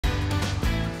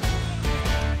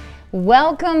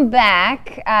Welcome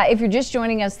back. If you're just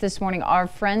joining us this morning, our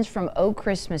friends from Oh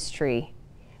Christmas Tree.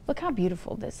 Look how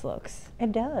beautiful this looks.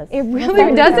 It does. It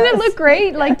really doesn't it look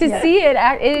great? Like to see it,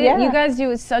 Yeah. you guys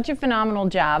do such a phenomenal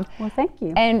job. Well, thank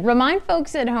you. And remind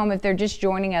folks at home if they're just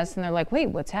joining us and they're like, wait,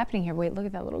 what's happening here? Wait, look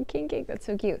at that little king cake. That's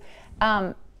so cute.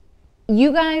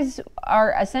 You guys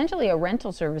are essentially a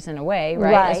rental service in a way,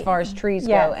 right? As far as trees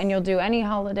go. And you'll do any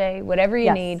holiday, whatever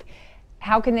you need.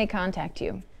 How can they contact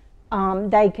you?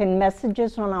 They can message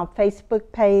us on our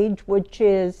Facebook page, which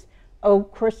is Oh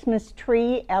Christmas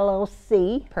Tree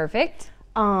LLC. Perfect.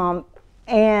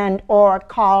 And or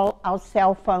call our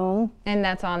cell phone. And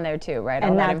that's on there too, right?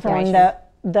 And all that that's on information.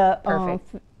 the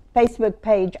Facebook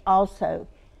page also.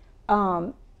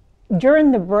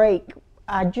 During the break,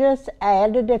 I just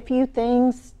added a few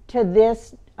things to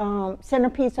this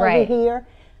centerpiece over here,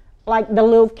 like the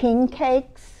little king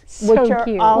cakes, So which are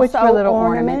cute. also Which are little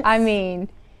ornaments. I mean,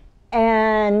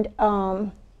 and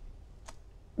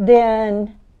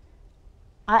then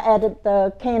I added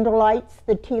the candle lights,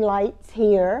 the tea lights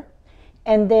here,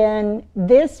 and then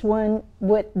this one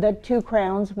with the two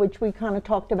crowns, which we kind of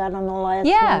talked about on the last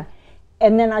one.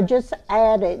 And then I just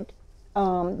added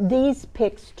these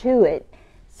picks to it.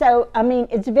 So, I mean,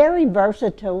 it's very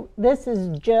versatile. This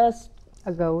is just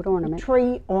a gold ornament.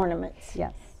 Tree ornaments.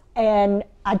 Yes. And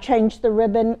I changed the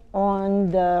ribbon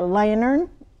on the lantern,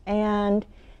 and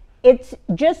it's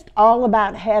just all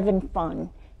about having fun.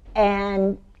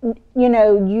 And you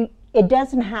know, it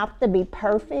doesn't have to be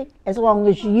perfect as long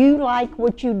as you like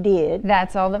what you did.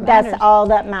 That's all that matters. That's all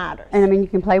that matters. And I mean, you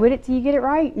can play with it till you get it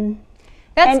right.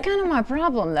 That's kind of my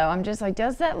problem, though. I'm just like,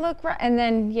 does that look right? And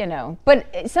then, you know,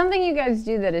 but something you guys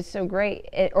do that is so great,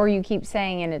 or you keep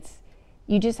saying, and it's,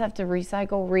 you just have to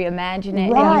recycle, reimagine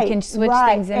it, and you can switch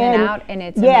things in and out, and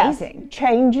it's amazing.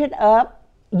 Change it up,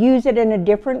 use it in a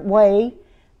different way.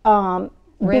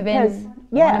 Ribbons,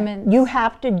 ornaments. You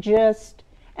have to just,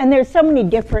 and there's so many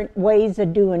different ways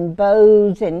of doing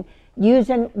bows and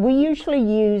we usually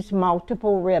use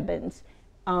multiple ribbons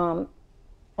on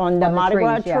the Mardi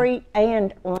Gras tree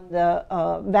and on the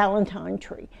Valentine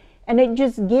tree. And it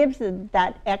just gives it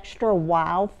that extra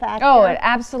wow factor. Oh, it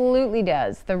absolutely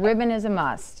does. The ribbon is a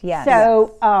must, yes.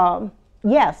 So,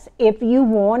 yes, if you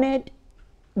wanted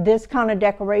this kind of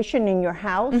decoration in your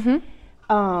house,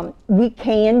 we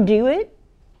can do it.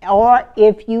 Or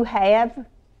if you have,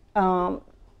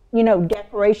 you know,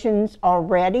 decorations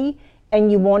already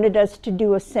and you wanted us to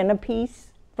do a centerpiece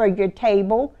for your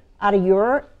table out of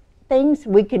your things,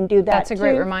 we can do that. That's a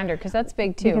great reminder, because that's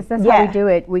big too. Because that's how we do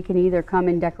it. We can either come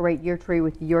and decorate your tree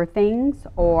with your things,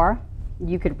 or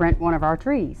you could rent one of our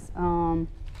trees.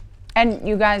 And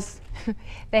you guys,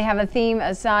 they have a theme,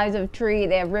 a size of tree,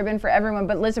 they have ribbon for everyone.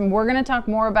 But listen, we're going to talk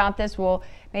more about this. We'll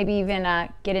maybe even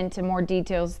get into more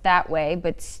details that way,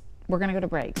 but we're going to go to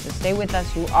break. So stay with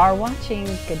us. You are watching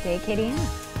Good Day, Katie Anna.